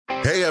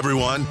Hey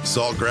everyone,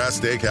 Saltgrass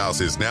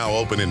Steakhouse is now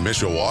open in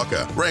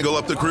Mishawaka. Wrangle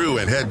up the crew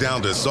and head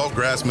down to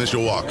Saltgrass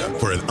Mishawaka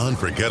for an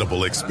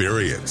unforgettable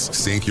experience.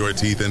 Sink your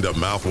teeth into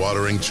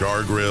mouth-watering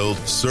char-grilled,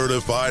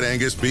 certified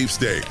Angus beef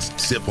steaks.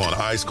 Sip on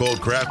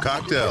ice-cold craft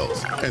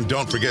cocktails. And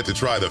don't forget to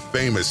try the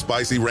famous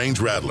spicy range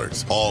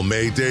rattlers, all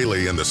made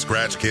daily in the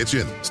Scratch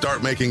Kitchen.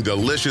 Start making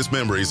delicious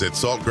memories at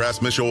Saltgrass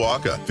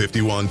Mishawaka,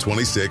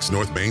 5126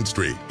 North Main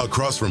Street,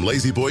 across from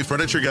Lazy Boy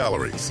Furniture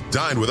Galleries.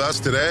 Dine with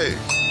us today.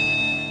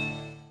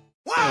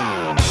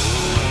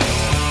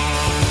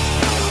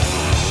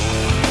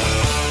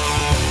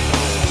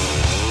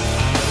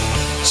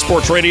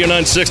 Sports Radio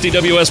 960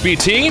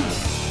 WSBT.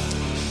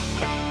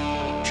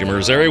 Jim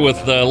Irizarry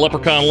with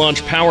Leprechaun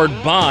Lunch, powered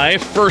by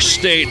First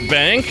State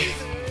Bank.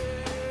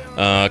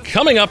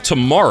 Coming up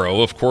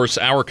tomorrow, of course,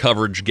 our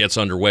coverage gets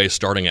underway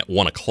starting at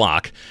 1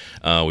 o'clock.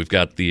 We've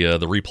got the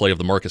replay of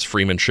the Marcus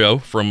Freeman show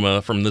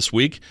from this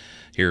week.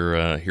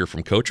 Hear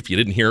from Coach. If you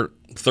didn't hear it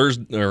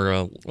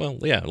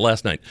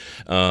last night.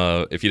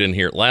 If you didn't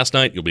hear it last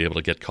night, you'll be able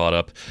to get caught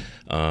up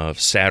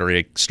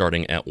Saturday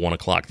starting at 1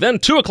 o'clock. Then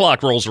 2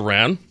 o'clock rolls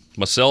around.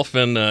 Myself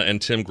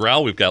and Tim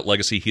Grau, we've got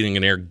Legacy Heating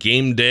and Air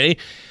Game Day.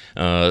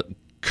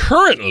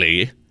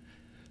 Currently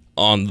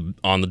on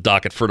the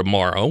docket for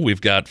tomorrow,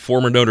 we've got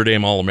former Notre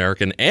Dame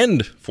All-American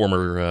and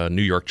former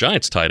New York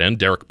Giants tight end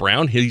Derek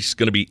Brown. He's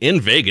going to be in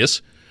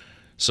Vegas,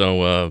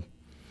 so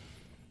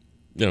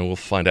we'll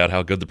find out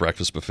how good the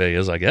breakfast buffet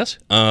is, I guess.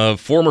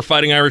 Former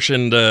Fighting Irish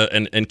and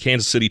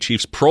Kansas City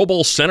Chiefs Pro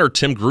Bowl center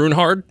Tim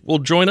Grunhard will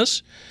join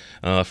us.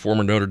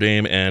 Former Notre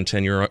Dame and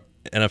 10-year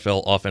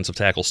NFL offensive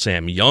tackle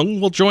Sam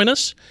Young will join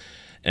us.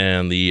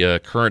 And the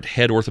current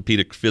head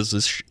orthopedic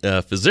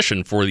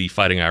physician for the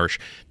Fighting Irish,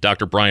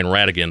 Dr. Brian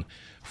Radigan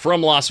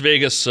from Las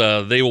Vegas,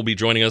 they will be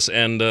joining us.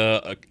 And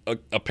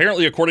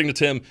apparently, according to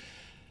Tim,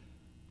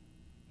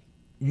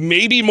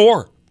 maybe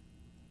more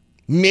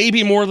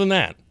than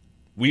that.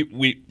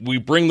 We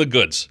bring the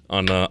goods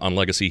on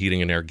Legacy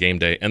Heating and Air Game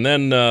Day. And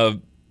then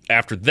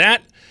after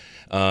that,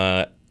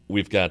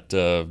 we've got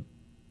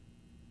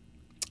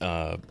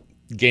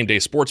Game Day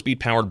Sports Beat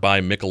powered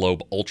by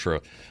Michelob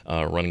Ultra,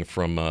 running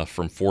from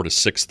 4 to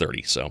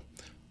 6:30. So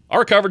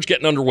our coverage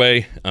getting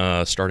underway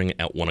starting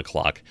at 1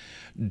 o'clock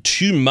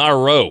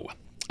tomorrow.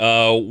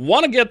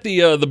 Want to get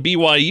the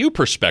BYU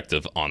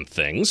perspective on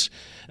things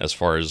as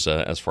far as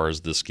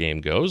this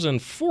game goes,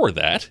 and for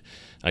that,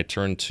 I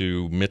turn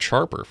to Mitch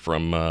Harper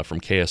from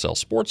KSL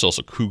Sports,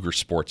 also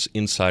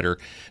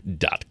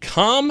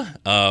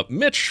CougarSportsInsider.com.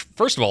 Mitch,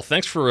 first of all,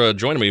 thanks for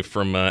joining me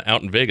from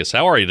out in Vegas.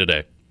 How are you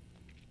today?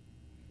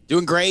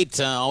 Doing great.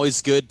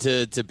 Always good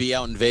to be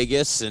out in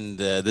Vegas, and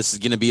this is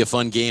going to be a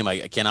fun game.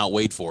 I cannot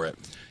wait for it.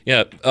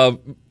 Yeah.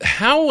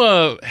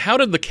 How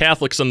did the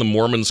Catholics and the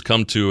Mormons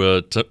come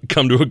to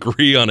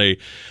agree on a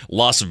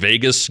Las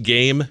Vegas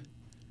game?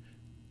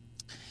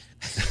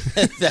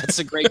 That's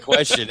a great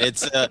question.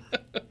 It's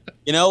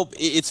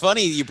it's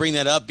funny you bring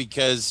that up,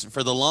 because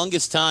for the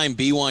longest time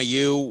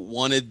BYU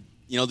wanted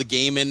the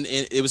game in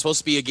it was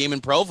supposed to be a game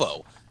in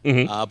Provo.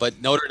 Mm-hmm.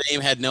 But Notre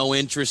Dame had no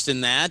interest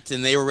in that,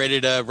 and they were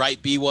ready to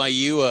write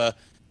BYU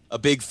a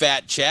big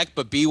fat check.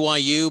 But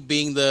BYU,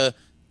 being the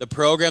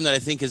program that I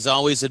think has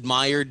always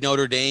admired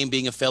Notre Dame,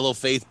 being a fellow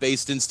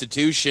faith-based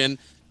institution,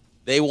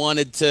 they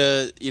wanted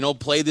to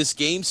play this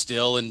game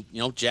still. And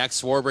Jack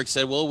Swarbrick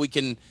said, well, we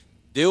can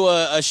do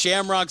a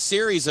Shamrock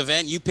Series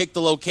event. You pick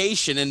the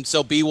location, and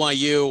so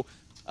BYU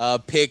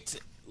picked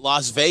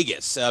Las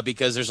Vegas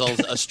because there's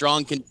a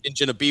strong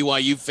contingent of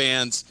BYU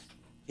fans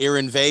here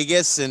in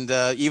Vegas, and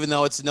even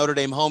though it's a Notre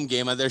Dame home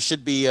game, there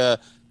should be a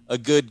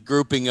good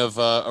grouping of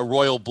a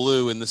royal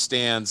blue in the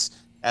stands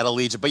at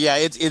Allegiant. But yeah,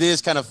 it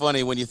is kind of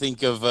funny when you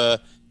think of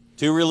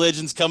two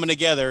religions coming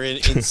together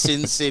in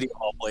Sin City, of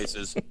all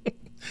places.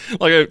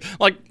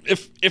 Like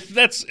if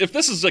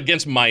this is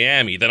against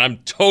Miami, then I'm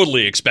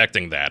totally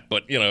expecting that.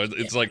 But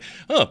it's like,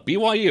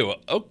 BYU,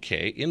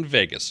 okay, in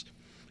Vegas,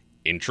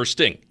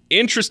 interesting,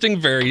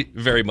 very,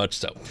 very much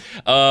so.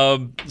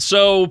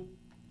 So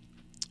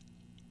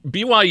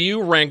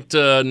BYU ranked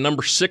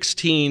number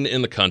 16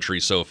 in the country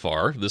so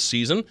far this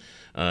season,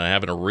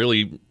 having a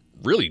really,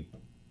 really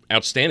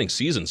outstanding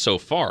season so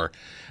far.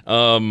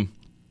 Notre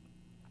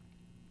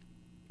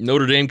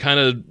Dame kind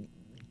of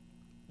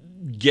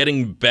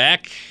getting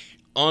back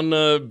on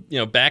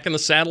back in the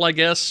saddle, I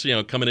guess.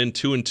 Coming in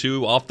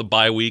 2-2 off the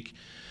bye week,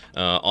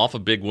 off a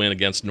big win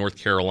against North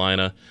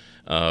Carolina,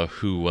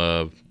 who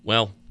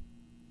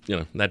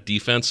that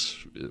defense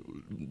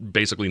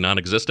basically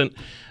non-existent.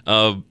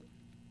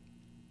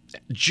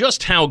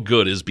 Just how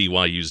good is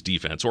BYU's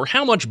defense, or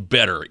how much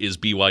better is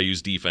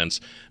BYU's defense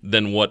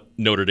than what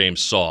Notre Dame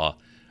saw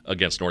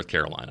against North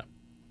Carolina?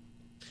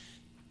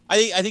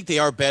 I think they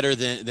are better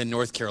than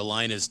North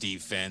Carolina's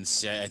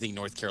defense. I think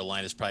North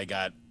Carolina's probably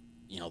got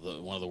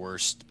one of the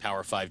worst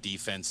Power 5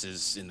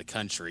 defenses in the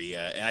country,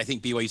 and I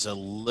think BYU's a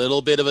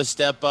little bit of a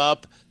step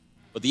up.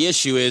 But the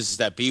issue is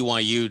that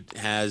BYU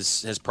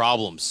has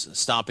problems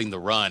stopping the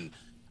run.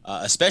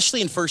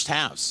 Especially in first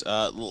halves.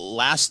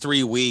 Last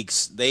 3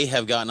 weeks, they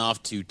have gotten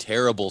off to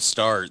terrible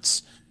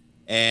starts.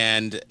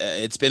 and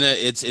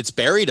it's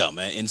buried them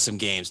in some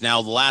games.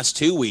 Now the last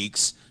 2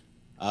 weeks,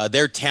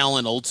 their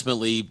talent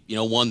ultimately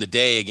won the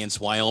day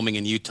against Wyoming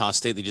and Utah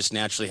State. They just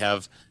naturally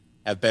have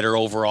better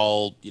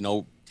overall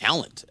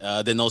talent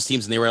than those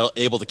teams, and they were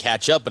able to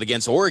catch up. But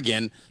against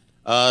Oregon,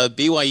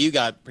 BYU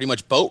got pretty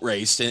much boat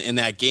raced in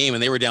that game,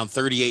 and they were down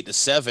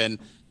 38-7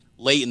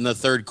 late in the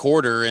third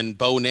quarter, and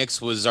Bo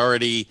Nix was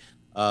already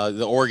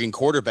the Oregon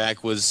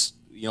quarterback was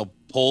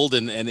pulled,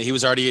 and he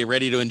was already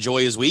ready to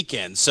enjoy his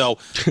weekend. So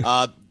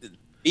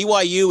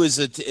BYU is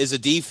a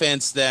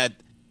defense that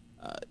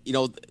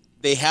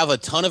they have a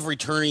ton of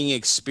returning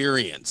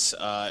experience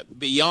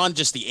beyond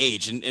just the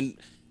age, and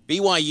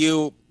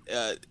BYU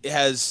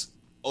has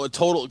a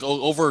total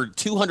over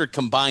 200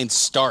 combined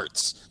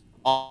starts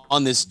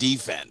on this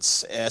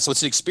defense. So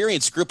it's an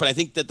experienced group, and I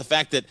think that the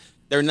fact that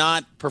they're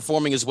not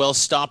performing as well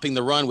stopping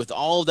the run with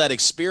all of that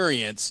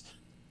experience,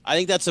 I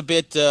think that's a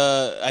bit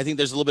I think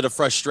there's a little bit of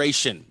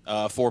frustration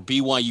for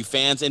BYU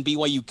fans and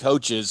BYU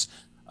coaches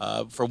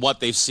for what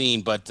they've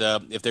seen. But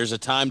if there's a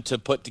time to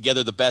put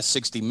together the best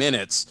 60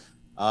 minutes,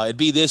 it'd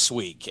be this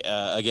week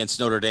against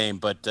Notre Dame.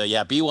 But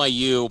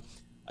BYU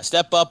a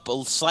step up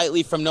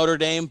slightly from Notre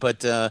Dame, but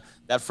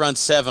that front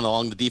seven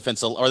along the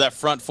defensive, or that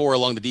front four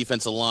along the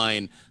defensive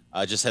line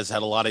just has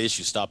had a lot of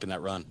issues stopping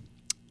that run.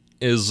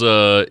 Is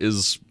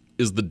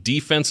the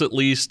defense at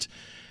least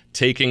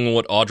taking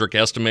what Audric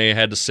Estime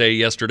had to say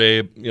yesterday?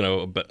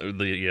 About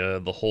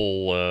the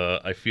whole.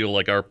 I feel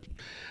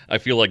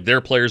like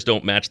their players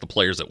don't match the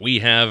players that we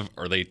have.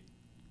 Are they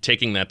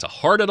taking that to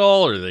heart at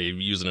all? Or are they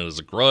using it as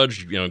a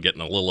grudge?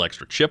 Getting a little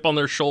extra chip on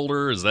their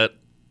shoulder? Is that,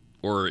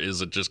 or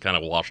is it just kind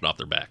of washing off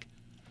their back?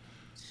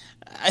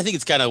 I think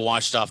it's kind of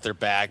washed off their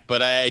back,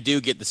 but I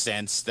do get the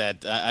sense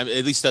that at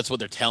least that's what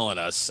they're telling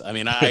us. I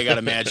mean, I got to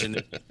imagine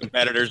that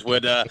competitors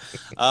would,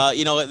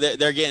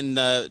 they're getting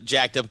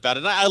jacked up about it.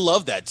 And I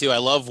love that too. I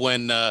love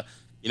when,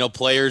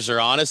 players are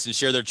honest and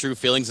share their true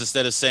feelings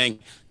instead of saying,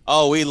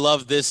 oh, we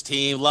love this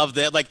team, love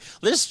that. Like,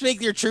 let's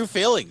speak your true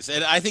feelings.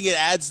 And I think it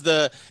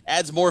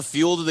adds more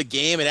fuel to the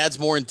game. It adds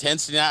more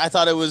intensity. I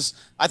thought it was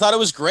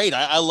great.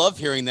 I love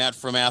hearing that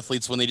from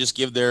athletes when they just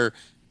give their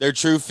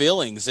true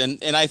feelings. And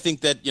I think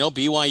that,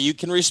 BYU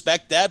can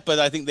respect that, but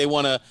I think they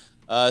want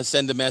to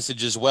send a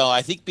message as well.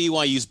 I think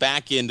BYU's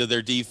back into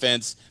their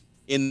defense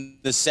in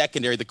the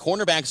secondary. The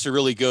cornerbacks are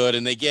really good,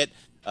 and they get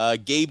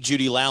Gabe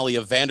Judy-Lally,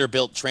 a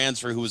Vanderbilt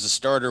transfer who was a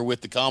starter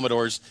with the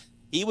Commodores.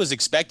 He was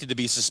expected to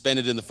be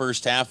suspended in the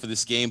first half of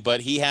this game, but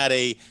he had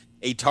a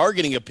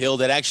targeting appeal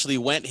that actually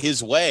went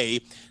his way.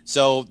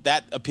 So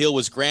that appeal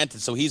was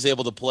granted, so he's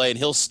able to play, and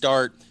he'll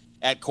start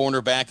at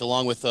cornerback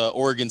along with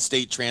Oregon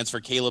State transfer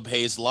Caleb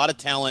Hayes. A lot of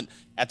talent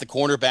at the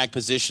cornerback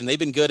position. They've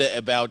been good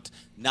about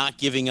not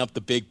giving up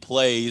the big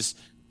plays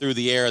through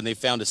the air, and they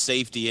found a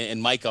safety in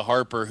Micah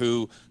Harper,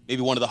 who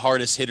maybe one of the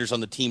hardest hitters on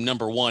the team,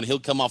 number one. He'll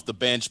come off the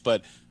bench,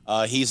 but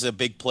he's a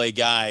big play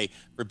guy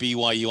for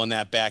BYU on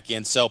that back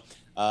end. So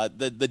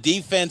the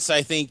defense,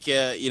 I think,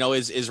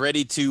 is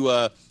ready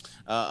to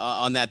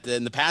on that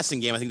in the passing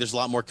game. I think there's a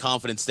lot more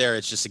confidence there.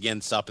 It's just, again,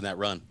 stopping that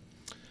run.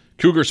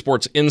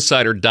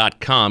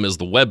 CougarSportsInsider.com is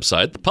the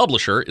website. The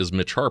publisher is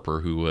Mitch Harper,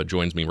 who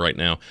joins me right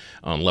now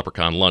on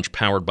Leprechaun Lunch,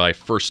 powered by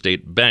First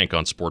State Bank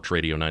on Sports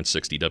Radio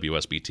 960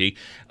 WSBT.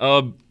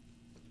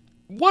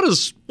 What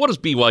does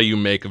BYU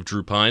make of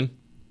Drew Pyne?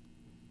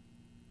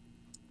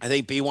 I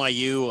think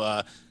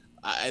BYU,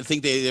 I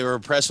think they were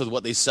impressed with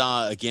what they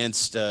saw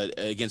against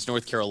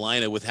North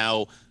Carolina, with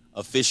how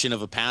efficient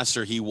of a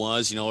passer he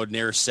was, a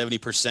near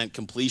 70%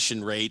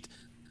 completion rate.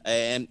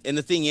 And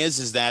the thing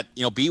is that,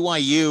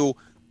 BYU,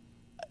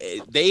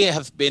 they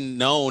have been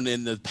known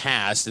in the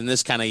past, and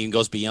this kind of even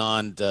goes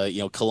beyond,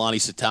 Kalani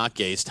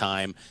Sitake's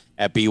time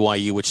at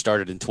BYU, which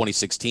started in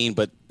 2016.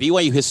 But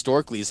BYU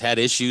historically has had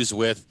issues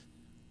with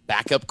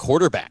backup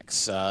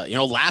quarterbacks.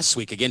 Last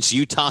week against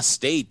Utah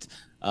State,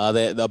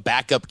 the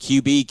backup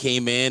QB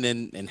came in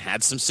and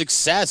had some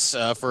success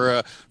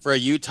for a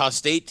Utah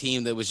State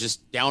team that was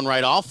just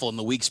downright awful in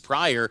the weeks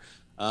prior.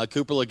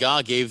 Cooper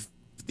Legas gave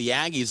the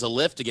Aggies a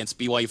lift against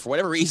BYU. For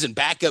whatever reason,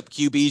 backup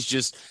QBs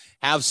just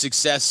have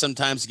success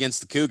sometimes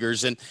against the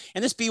Cougars. And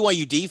this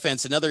BYU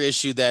defense, another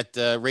issue that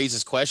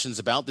raises questions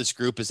about this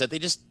group is that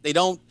they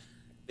don't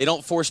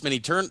force many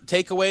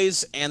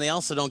takeaways, and they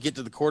also don't get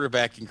to the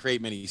quarterback and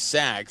create many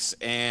sacks.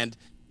 And,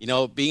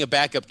 being a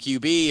backup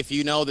QB, if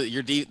you know that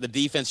the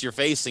defense you're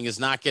facing is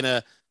not going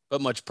to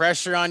put much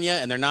pressure on you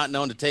and they're not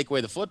known to take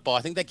away the football,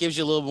 I think that gives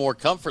you a little more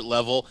comfort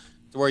level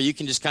to where you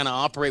can just kind of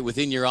operate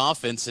within your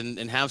offense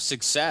and have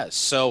success.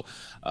 So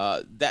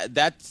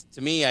that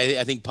to me,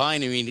 I think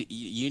Pyne,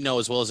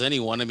 as well as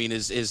anyone,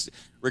 his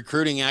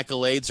recruiting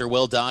accolades are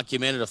well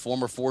documented, a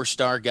former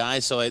 4-star guy.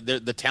 So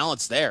the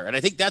talent's there. And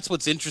I think that's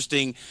what's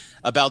interesting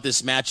about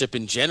this matchup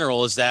in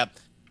general, is that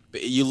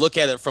you look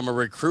at it from a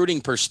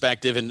recruiting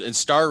perspective and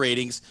star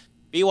ratings,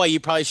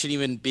 BYU probably shouldn't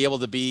even be able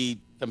to be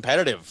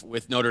competitive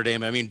with Notre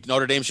Dame.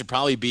 Notre Dame should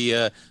probably be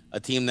a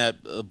team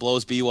that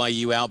blows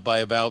BYU out by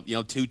about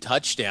 2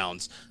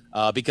 touchdowns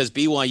because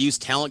BYU's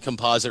talent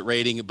composite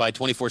rating by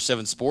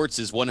 24/7 Sports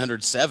is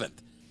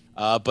 107th.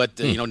 but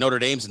Notre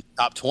Dame's in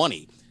the top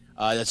 20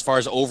 as far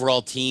as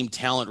overall team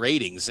talent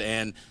ratings.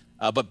 And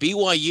but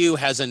BYU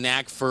has a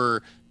knack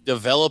for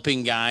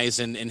developing guys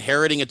and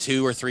inheriting a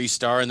 2 or 3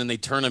 star, and then they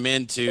turn them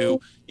into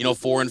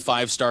 4 and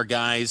 5 star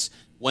guys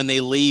when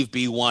they leave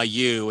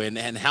BYU.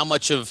 And how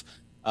much of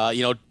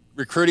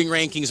recruiting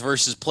rankings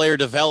versus player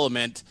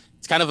development,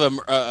 it's kind of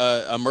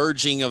a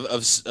merging of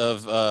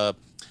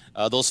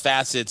those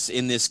facets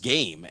in this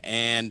game.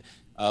 And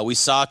we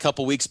saw a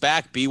couple weeks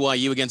back,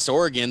 BYU against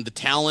Oregon, the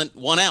talent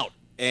won out,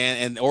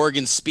 and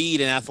Oregon's speed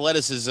and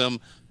athleticism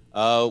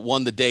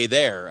won the day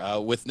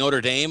there. With Notre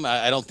Dame,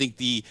 I don't think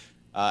the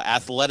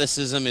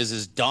athleticism is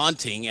as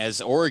daunting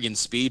as Oregon's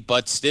speed,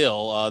 but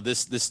still,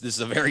 this is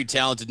a very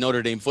talented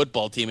Notre Dame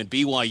football team. And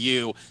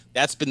BYU,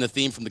 that's been the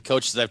theme from the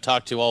coaches I've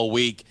talked to all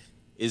week,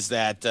 is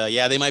that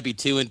they might be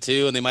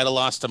 2-2 and they might have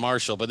lost to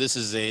Marshall, but this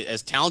is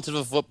as talented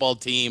of a football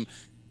team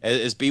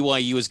as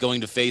BYU is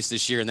going to face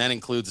this year, and that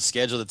includes a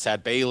schedule that's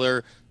had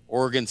Baylor.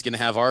 Oregon's going to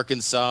have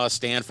Arkansas,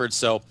 Stanford.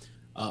 So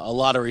a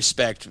lot of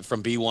respect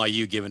from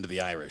BYU given to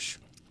the Irish.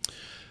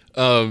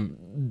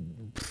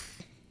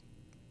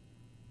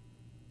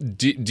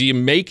 Do you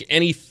make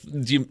any?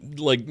 Do you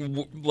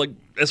like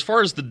as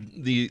far as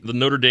the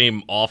Notre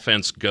Dame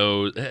offense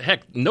goes?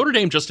 Heck, Notre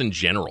Dame just in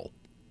general.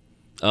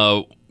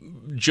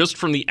 Just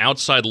from the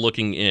outside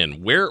looking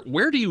in, where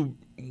do you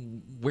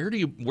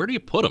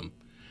put them?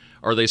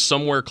 Are they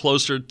somewhere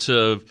closer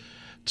to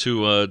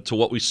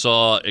what we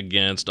saw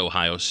against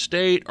Ohio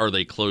State? Are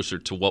they closer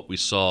to what we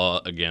saw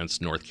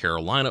against North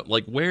Carolina?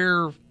 Like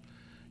where?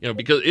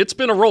 Because it's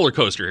been a roller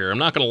coaster here. I'm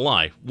not going to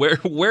lie.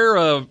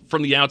 Where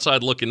from the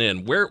outside looking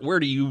in, where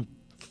do you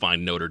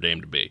find Notre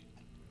Dame to be?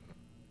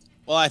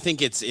 Well, I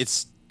think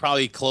it's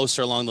probably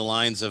closer along the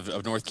lines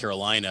of North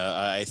Carolina.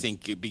 I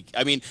think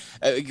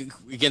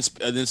against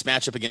this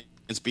matchup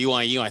against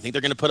BYU, I think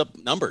they're going to put up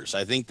numbers.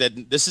 I think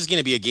that this is going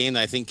to be a game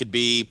that I think could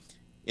be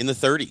in the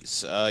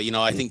 30s.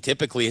 I think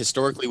typically,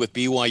 historically, with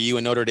BYU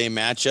and Notre Dame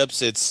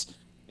matchups, it's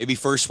maybe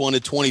first one to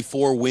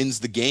 24 wins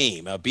the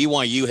game.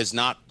 BYU has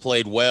not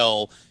played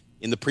well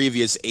in the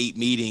previous 8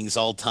 meetings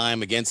all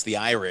time against the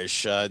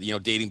Irish,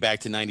 dating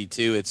back to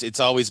 92. It's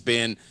always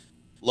been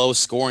low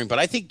scoring, but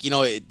I think,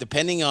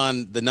 depending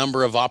on the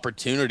number of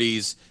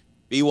opportunities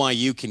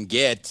BYU can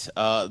get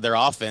their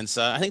offense,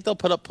 I think they'll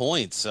put up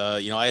points.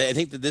 I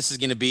think that this is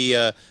going to be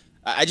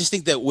I just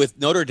think that with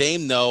Notre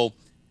Dame, though,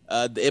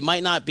 it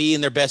might not be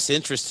in their best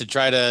interest to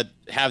try to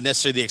have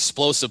necessarily the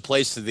explosive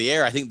plays through the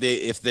air. I think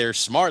if they're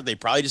smart, they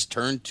probably just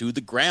turn to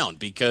the ground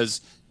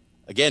because,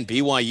 again,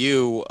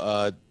 BYU,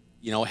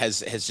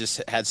 has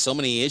just had so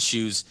many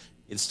issues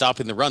in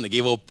stopping the run. They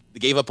gave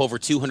up over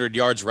 200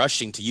 yards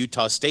rushing to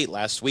Utah State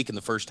last week in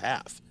the first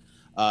half.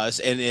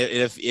 And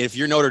if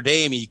you're Notre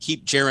Dame and you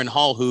keep Jaron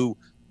Hall, who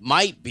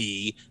might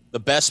be the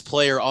best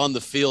player on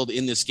the field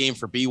in this game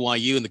for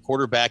BYU and the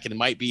quarterback, and it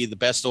might be the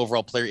best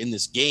overall player in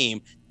this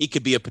game, he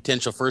could be a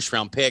potential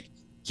first-round pick.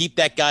 Keep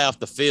that guy off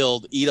the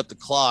field, eat up the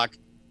clock,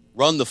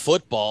 run the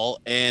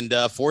football, and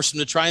force him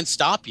to try and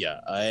stop you.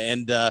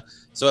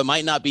 So it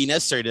might not be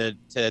necessary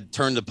to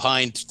turn the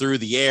pine through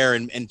the air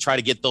and try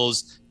to get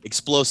those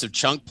explosive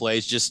chunk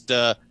plays. Just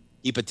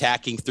keep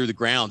attacking through the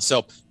ground.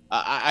 So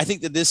I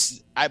think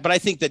that I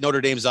think that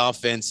Notre Dame's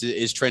offense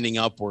is trending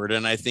upward,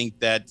 and I think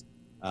that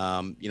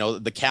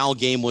the Cal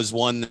game was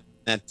one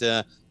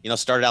that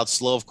started out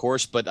slow, of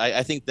course, but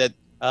I think that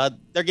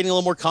they're getting a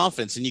little more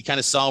confidence, and you kind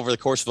of saw over the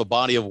course of a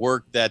body of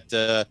work that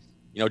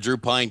Drew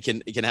Pine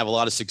can have a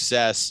lot of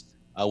success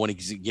when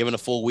he's given a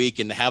full week,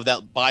 and to have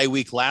that bye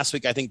week last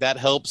week, I think that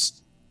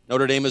helps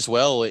Notre Dame as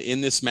well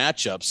in this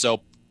matchup.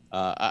 So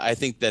I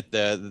think that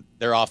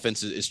their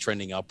offense is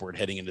trending upward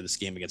heading into this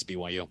game against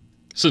BYU.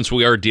 Since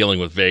we are dealing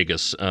with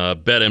Vegas,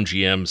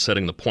 BetMGM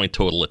setting the point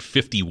total at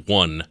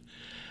 51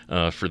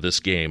 for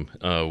this game,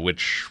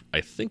 which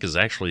I think is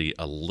actually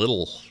a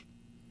little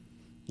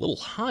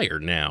higher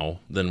now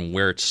than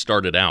where it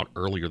started out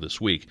earlier this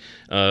week.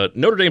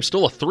 Notre Dame's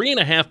still a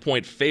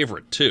 3.5-point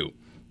favorite too.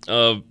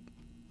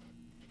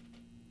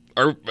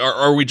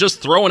 Are we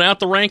just throwing out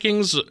the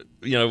rankings?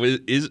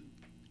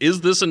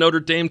 Is this a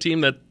Notre Dame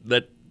team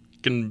that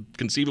can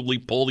conceivably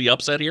pull the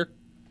upset here?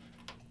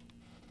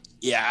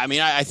 Yeah, I mean,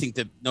 I think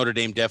that Notre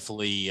Dame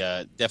definitely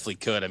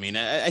could. I mean,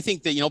 I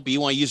think that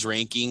BYU's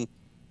ranking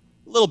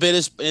a little bit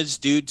is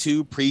due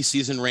to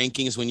preseason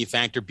rankings. When you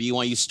factor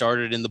BYU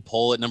started in the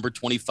poll at number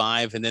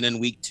 25, and then in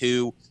week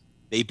 2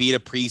 they beat a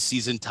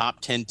preseason top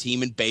 10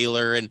 team in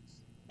Baylor, and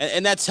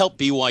that's helped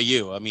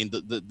BYU. I mean,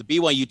 the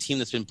BYU team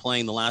that's been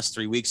playing the last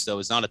 3 weeks though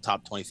is not a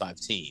top 25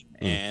 team,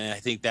 and I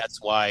think that's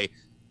why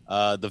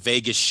the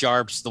Vegas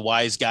sharps, the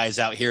wise guys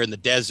out here in the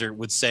desert,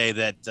 would say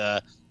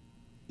that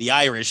the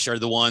Irish are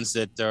the ones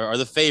that are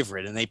the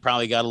favorite, and they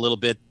probably got a little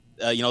bit,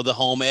 the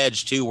home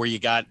edge too, where you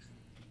got,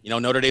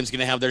 Notre Dame's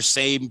going to have their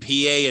same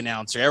PA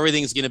announcer.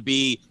 Everything's going to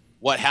be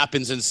what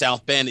happens in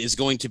South Bend is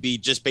going to be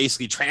just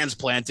basically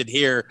transplanted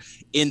here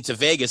into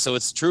Vegas. So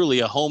it's truly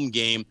a home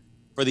game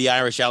for the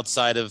Irish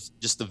outside of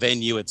just the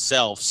venue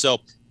itself. So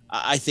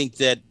I think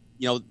that,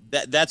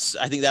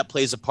 I think that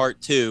plays a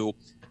part too.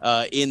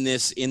 in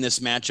this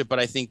matchup. But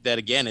I think that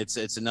again,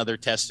 it's another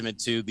testament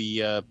to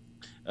the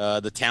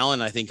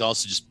talent. I think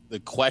also just the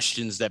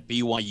questions that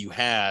BYU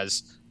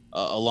has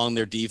along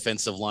their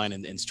defensive line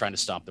and trying to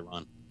stop the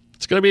run.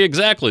 It's going to be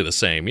exactly the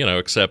same,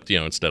 except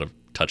instead of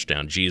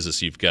touchdown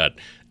Jesus, you've got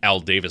Al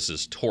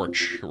Davis's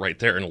torch right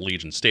there in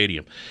Allegiant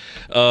Stadium.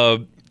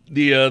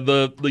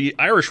 The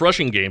Irish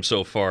rushing game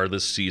so far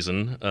this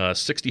season,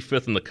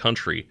 65th in the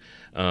country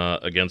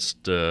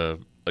against their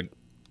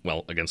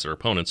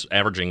opponents,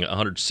 averaging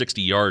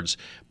 160 yards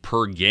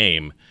per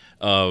game.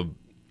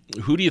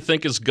 Who do you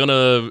think is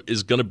gonna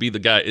be the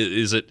guy?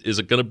 Is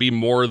it gonna be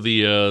more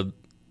the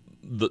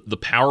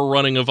power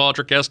running of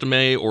Audric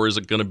Estime, or is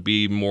it gonna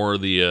be more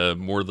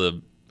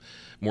the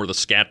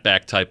scat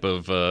back type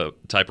of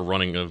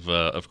running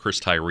of Chris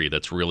Tyree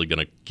that's really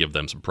gonna give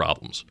them some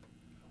problems?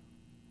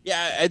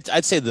 Yeah,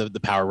 I'd say the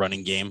power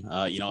running game,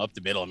 up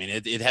the middle. I mean,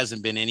 it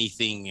hasn't been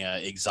anything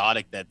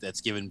exotic that's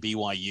given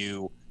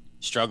BYU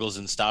struggles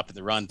in stopping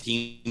the run.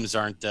 Teams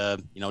aren't,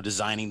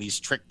 designing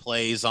these trick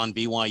plays on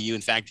BYU.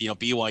 In fact,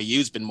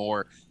 BYU's been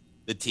more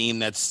the team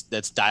that's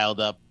dialed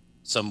up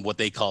some what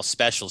they call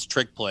specials,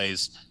 trick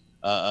plays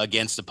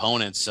against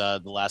opponents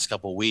the last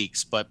couple of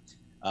weeks. But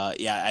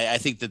I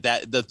think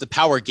that the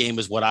power game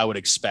is what I would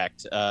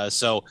expect.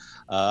 So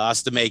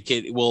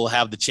Estime will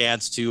have the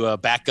chance to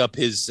back up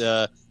his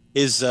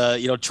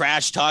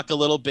trash talk a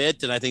little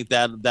bit, and I think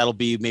that'll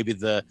be maybe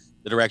the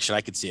direction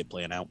I could see it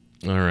playing out.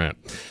 All right.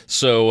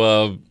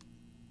 So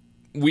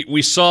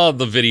we saw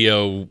the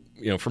video,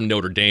 from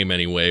Notre Dame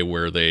anyway,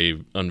 where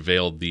they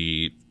unveiled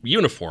the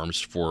uniforms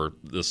for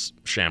this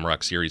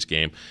Shamrock Series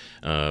game,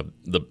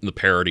 the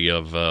parody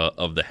of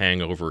The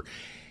Hangover.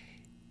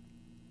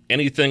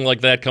 Anything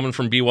like that coming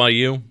from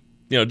BYU?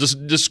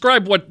 Just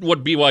describe what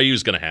BYU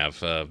is going to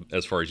have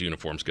as far as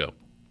uniforms go.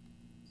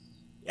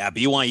 Yeah,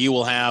 BYU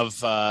will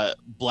have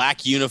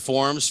black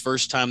uniforms.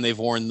 First time they've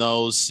worn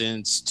those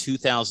since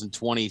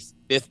 2020.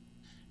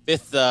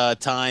 Fifth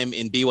time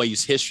in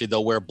BYU's history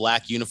they'll wear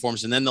black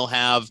uniforms, and then they'll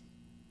have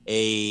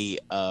a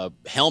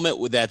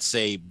helmet that's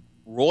a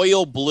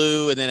royal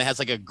blue, and then it has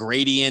like a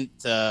gradient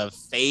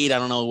fade. I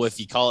don't know if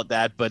you call it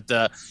that, but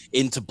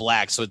into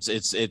black. So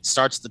it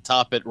starts at the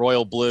top at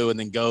royal blue and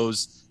then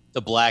goes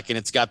to black, and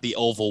it's got the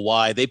oval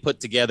Y. They put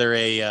together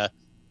a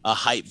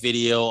hype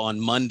video on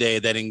Monday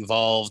that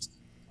involved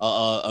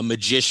a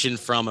magician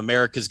from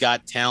America's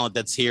Got Talent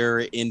that's here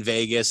in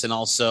Vegas, and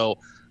also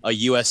a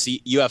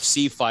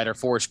UFC fighter,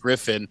 Forrest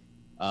Griffin.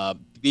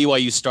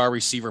 BYU star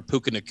receiver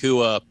Puka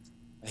Nacua,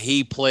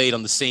 he played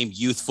on the same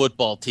youth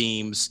football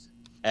teams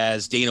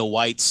as Dana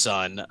White's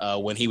son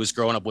when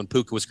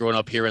Puka was growing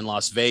up here in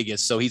Las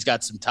Vegas. So he's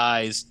got some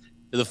ties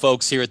to the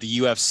folks here at the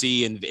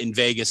UFC in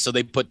Vegas. So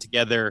they put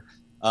together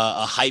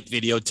a hype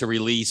video to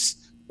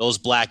release those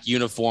black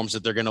uniforms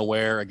that they're going to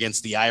wear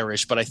against the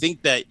Irish. But I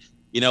think that,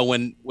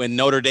 when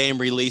Notre Dame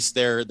released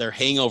their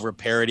Hangover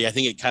parody, I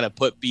think it kind of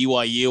put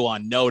BYU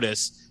on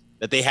notice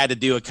that they had to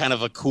do a kind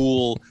of a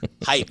cool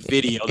hype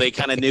video. They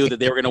kind of knew that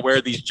they were going to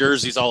wear these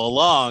jerseys all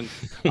along,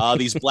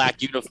 these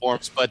black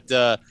uniforms, but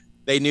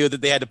they knew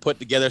that they had to put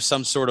together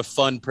some sort of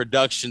fun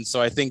production.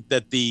 So I think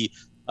that the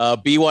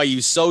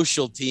BYU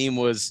social team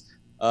was,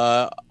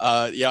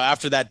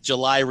 after that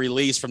July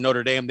release from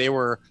Notre Dame, they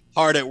were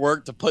hard at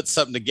work to put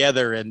something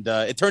together, and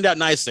it turned out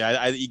nicely.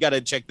 You got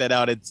to check that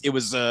out. It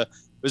was a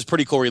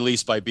pretty cool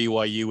release by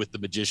BYU with the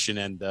magician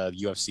and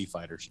UFC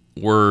fighters.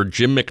 Were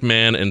Jim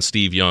McMahon and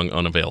Steve Young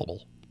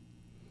unavailable?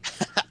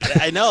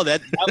 I know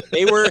that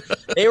they were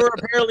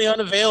apparently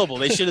unavailable.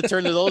 They should have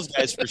turned to those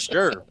guys for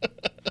sure.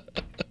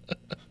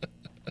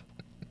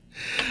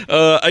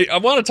 I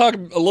want to talk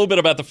a little bit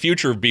about the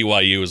future of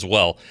BYU as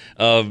well.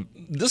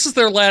 This is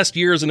their last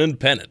year as an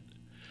independent,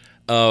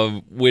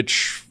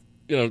 which,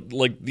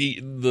 like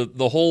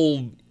the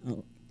whole,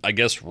 I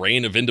guess,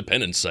 reign of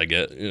independence, I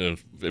guess,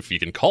 if you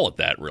can call it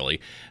that, really.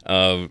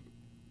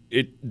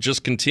 It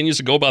just continues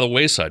to go by the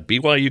wayside.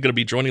 BYU going to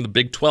be joining the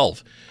Big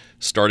 12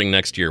 starting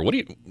next year. What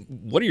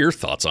are your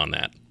thoughts on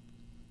that?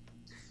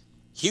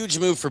 Huge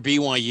move for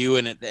BYU,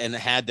 and it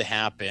had to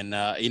happen.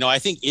 I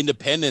think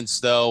independence,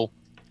 though,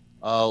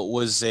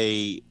 was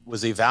a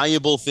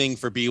valuable thing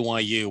for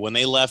BYU. When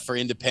they left for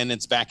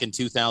independence back in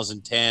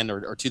 2010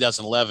 or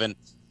 2011,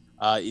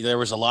 there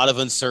was a lot of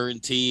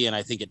uncertainty, and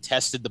I think it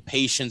tested the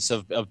patience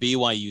of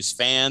BYU's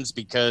fans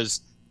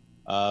because,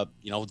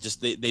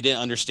 they didn't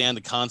understand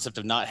the concept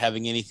of not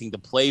having anything to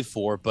play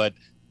for. But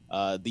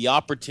the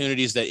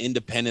opportunities that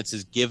independence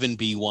has given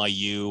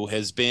BYU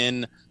has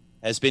been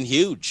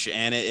huge,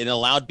 and it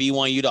allowed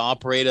BYU to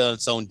operate on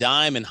its own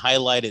dime and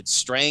highlight its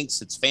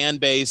strengths, its fan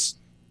base,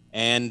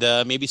 and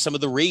maybe some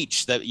of the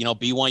reach that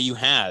BYU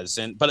has.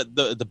 But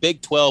the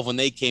Big 12, when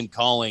they came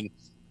calling,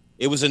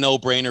 it was a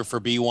no-brainer for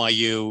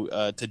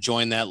BYU to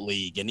join that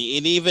league. And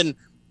even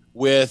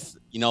with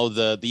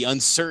the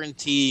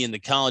uncertainty in the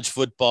college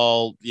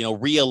football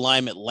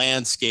realignment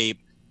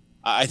landscape,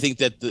 I think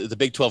that the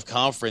Big 12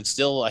 conference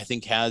still, I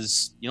think,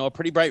 has a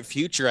pretty bright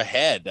future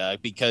ahead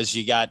because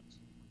you got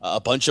a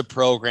bunch of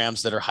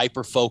programs that are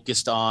hyper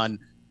focused on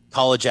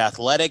college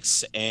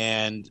athletics,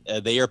 and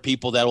they are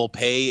people that will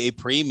pay a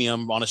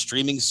premium on a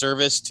streaming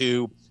service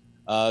to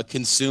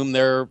consume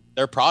their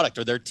product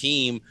or their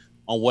team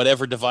on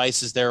whatever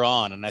devices they're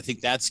on. And I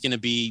think that's going to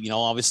be,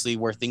 obviously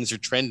where things are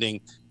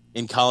trending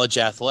in college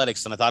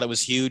athletics. And I thought it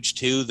was huge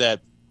too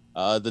that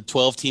the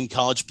 12-team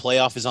college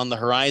playoff is on the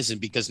horizon,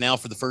 because now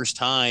for the first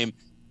time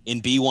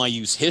in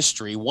BYU's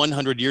history,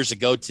 100 years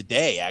ago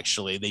today,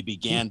 actually, they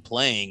began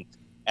playing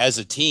as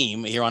a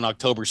team here on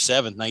October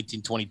 7th,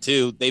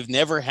 1922. They've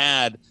never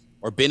had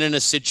or been in a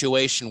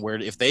situation where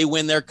if they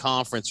win their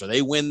conference or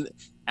they win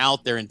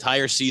out their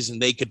entire season,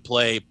 they could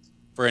play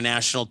for a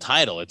national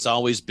title. It's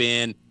always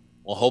been,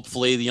 well,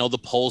 hopefully, the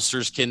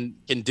pollsters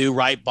can do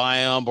right by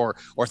them or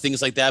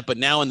things like that. But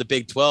now in the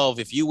Big 12,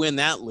 if you win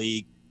that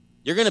league,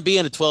 you're going to be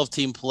in a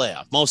 12-team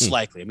playoff, most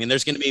likely. I mean,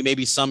 there's going to be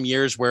maybe some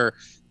years where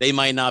they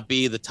might not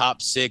be the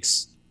top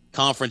 6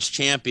 conference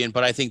champion,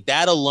 but I think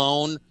that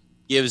alone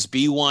gives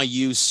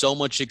BYU so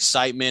much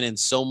excitement and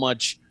so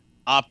much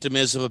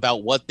optimism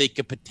about what they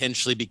could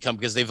potentially become,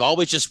 because they've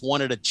always just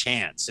wanted a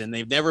chance, and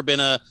they've never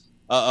been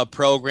a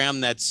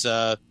program that's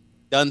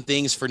done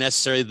things for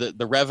necessarily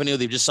the revenue.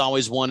 They've just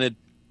always wanted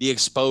the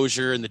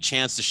exposure and the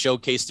chance to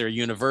showcase their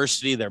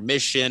university, their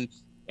mission,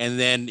 and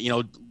then,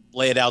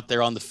 lay it out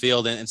there on the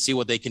field and see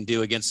what they can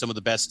do against some of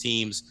the best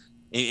teams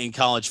in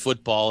college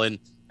football. And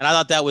I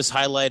thought that was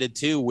highlighted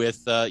too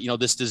with,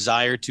 this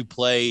desire to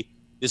play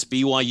this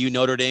BYU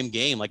Notre Dame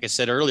game. Like I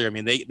said earlier, I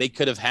mean, they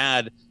could have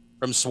had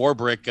from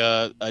Swarbrick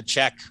a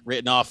check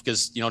written off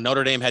because,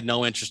 Notre Dame had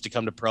no interest to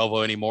come to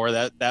Provo anymore.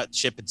 That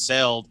ship had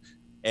sailed.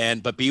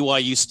 But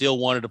BYU still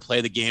wanted to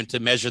play the game to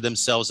measure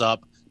themselves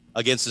up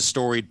against a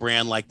storied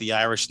brand like the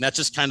Irish. And that's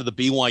just kind of the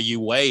BYU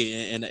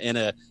way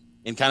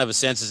in kind of a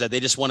sense, is that they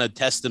just want to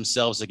test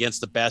themselves against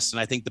the best. And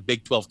I think the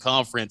Big 12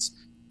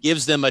 Conference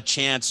gives them a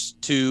chance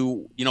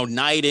to,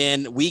 night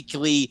in, week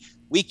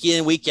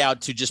in, week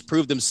out, to just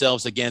prove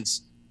themselves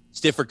against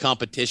stiffer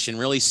competition,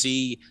 really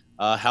see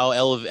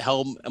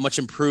how much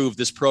improved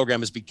this program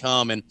has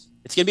become. And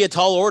it's going to be a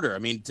tall order. I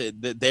mean,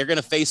 they're going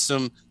to face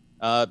some,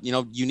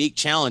 unique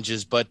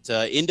challenges, but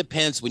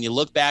Independence, when you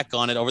look back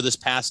on it over this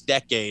past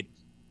decade,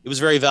 it was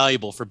very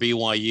valuable for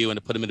BYU and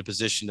to put them in a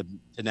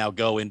position to now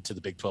go into the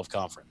Big 12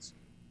 Conference.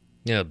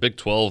 Yeah, Big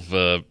 12,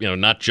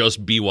 not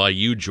just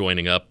BYU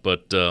joining up,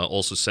 but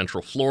also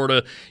Central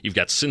Florida. You've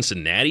got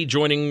Cincinnati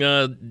joining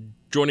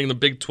the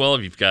Big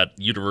 12. You've got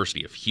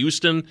University of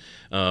Houston,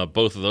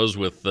 both of those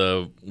with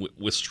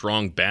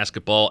strong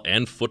basketball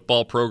and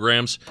football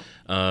programs.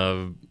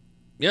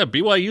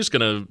 BYU's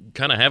going to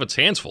kind of have its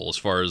hands full as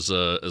far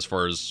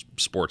as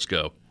sports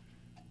go.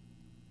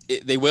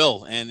 They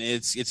will, and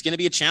it's going to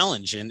be a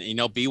challenge. And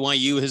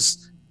BYU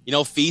has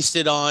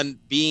feasted on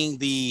being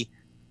the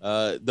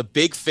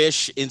big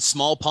fish in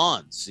small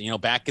ponds.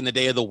 Back in the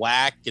day of the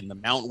WAC and the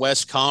Mountain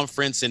West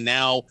Conference, and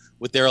now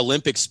with their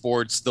Olympic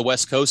sports, the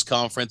West Coast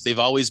Conference, they've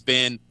always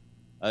been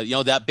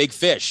that big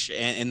fish,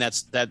 and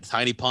that's that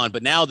tiny pond.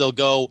 But now they'll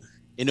go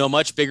into a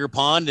much bigger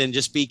pond and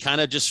just be kind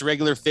of just a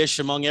regular fish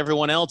among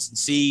everyone else and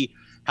see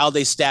how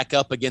they stack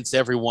up against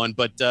everyone.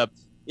 But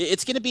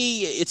it's going to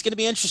be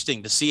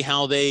interesting to see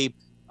how they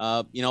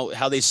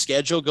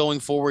schedule going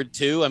forward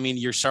too. I mean,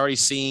 you're already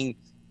seeing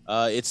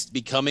it's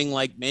becoming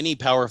like many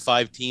Power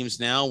 5 teams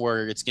now,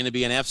 where it's going to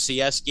be an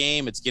FCS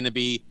game. It's going to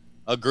be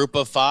a group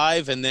of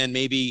 5, and then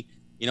maybe,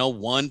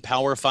 one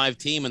Power 5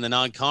 team in the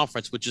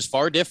non-conference, which is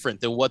far different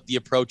than what the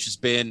approach has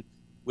been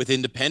with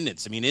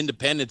Independence. I mean,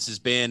 Independence has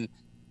been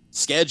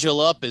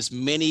schedule up as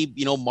many,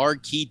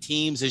 marquee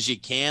teams as you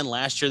can.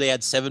 Last year they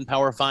had 7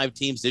 Power 5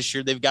 teams. This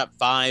year they've got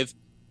 5.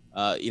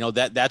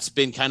 That's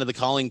been kind of the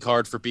calling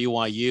card for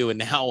BYU. And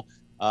now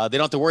they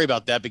don't have to worry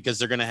about that, because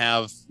they're going to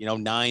have,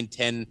 9,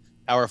 10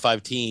 Power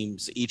 5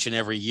 teams each and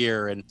every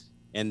year.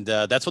 And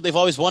that's what they've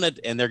always wanted,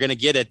 and they're going to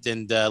get it.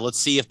 And let's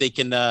see if they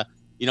can,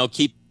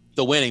 keep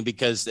the winning,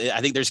 because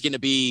I think there's going to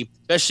be,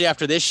 especially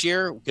after this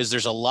year, because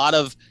there's a lot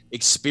of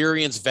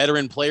experienced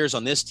veteran players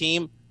on this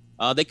team.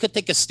 They could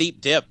take a steep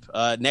dip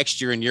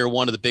next year in year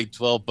 1 of the Big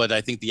 12, but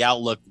I think the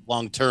outlook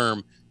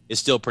long-term is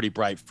still pretty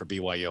bright for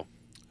BYU.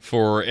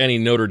 For any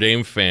Notre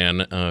Dame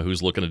fan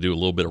who's looking to do a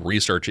little bit of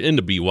research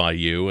into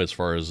BYU as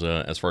far as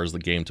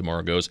the game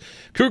tomorrow goes,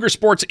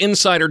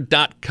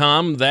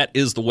 CougarSportsInsider.com, that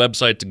is the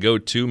website to go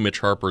to. Mitch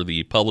Harper,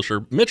 the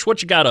publisher. Mitch,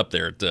 what you got up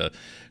there at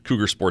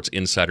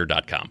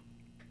CougarSportsInsider.com?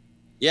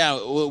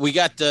 Yeah, we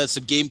got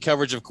some game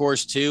coverage, of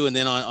course, too, and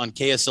then on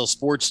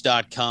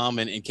KSLSports.com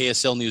and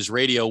KSL News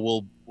Radio,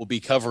 we'll be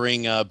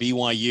covering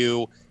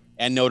BYU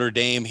and Notre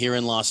Dame here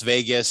in Las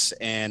Vegas,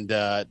 and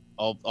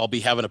I'll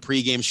be having a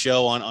pregame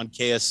show on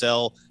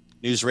KSL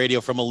News Radio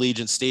from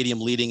Allegiant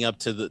Stadium leading up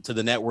to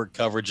the network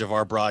coverage of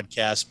our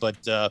broadcast.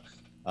 But a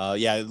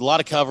lot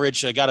of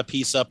coverage. I got a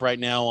piece up right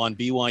now on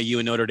BYU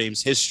and Notre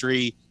Dame's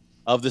history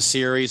of the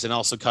series, and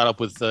also caught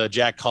up with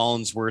Jack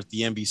Collinsworth,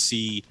 the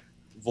NBC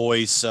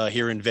voice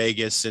here in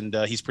Vegas, and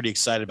he's pretty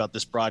excited about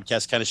this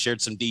broadcast. Kind of shared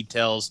some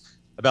details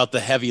about the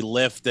heavy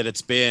lift that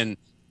it's been,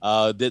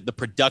 the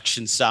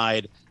production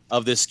side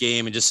of this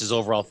game and just his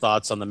overall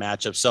thoughts on the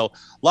matchup. So a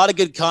lot of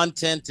good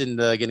content, and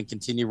going to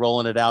continue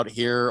rolling it out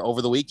here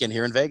over the weekend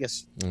here in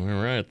Vegas. All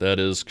right. That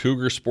is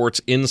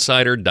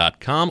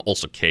CougarSportsInsider.com,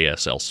 also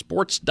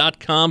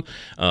KSLSports.com.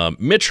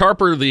 Mitch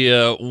Harper,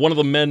 the one of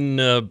the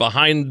men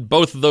behind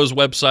both of those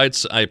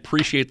websites, I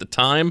appreciate the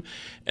time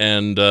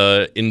and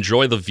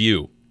enjoy the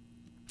view.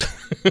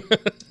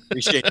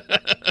 Appreciate it.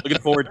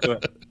 Looking forward to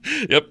it.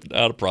 Yep,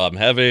 not a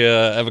problem. Have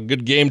a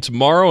good game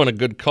tomorrow and a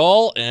good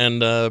call,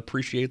 and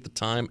appreciate the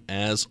time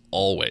as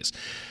always.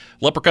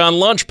 Leprechaun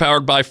Lunch,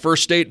 powered by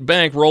First State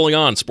Bank, rolling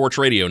on Sports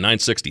Radio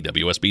 960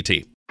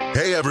 WSBT.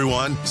 Hey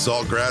everyone,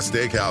 Saltgrass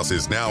Steakhouse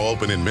is now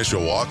open in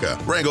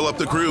Mishawaka. Wrangle up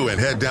the crew and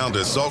head down to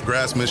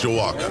Saltgrass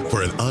Mishawaka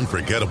for an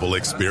unforgettable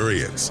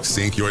experience.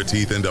 Sink your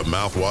teeth into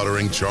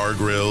mouth-watering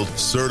char-grilled,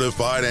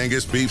 certified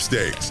Angus beef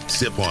steaks.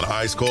 Sip on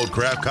ice-cold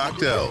craft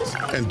cocktails.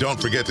 And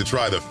don't forget to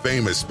try the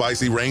famous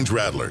spicy range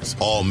rattlers,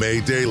 all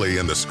made daily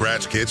in the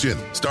Scratch Kitchen.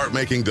 Start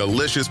making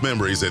delicious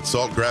memories at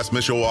Saltgrass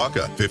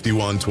Mishawaka,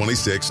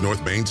 5126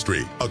 North Main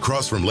Street,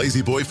 across from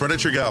Lazy Boy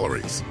Furniture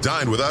Galleries.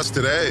 Dine with us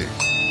today.